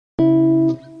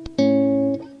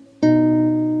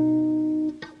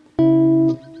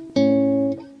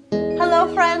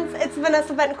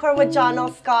Vanessa Bencourt with John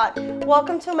L. Scott.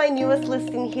 Welcome to my newest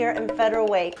listing here in Federal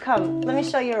Way. Come, let me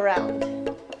show you around.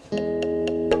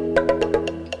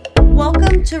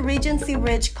 Welcome to Regency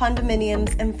Ridge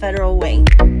Condominiums in Federal Way.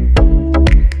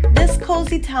 This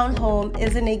cozy townhome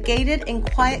is in a gated and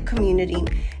quiet community,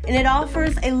 and it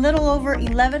offers a little over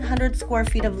 1,100 square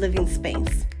feet of living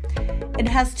space. It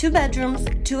has 2 bedrooms,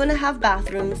 2.5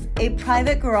 bathrooms, a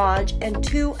private garage, and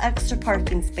 2 extra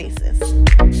parking spaces.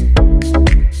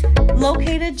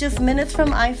 Located just minutes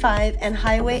from I-5 and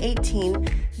Highway 18,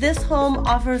 this home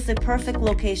offers the perfect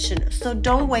location, so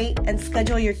don't wait and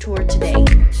schedule your tour today.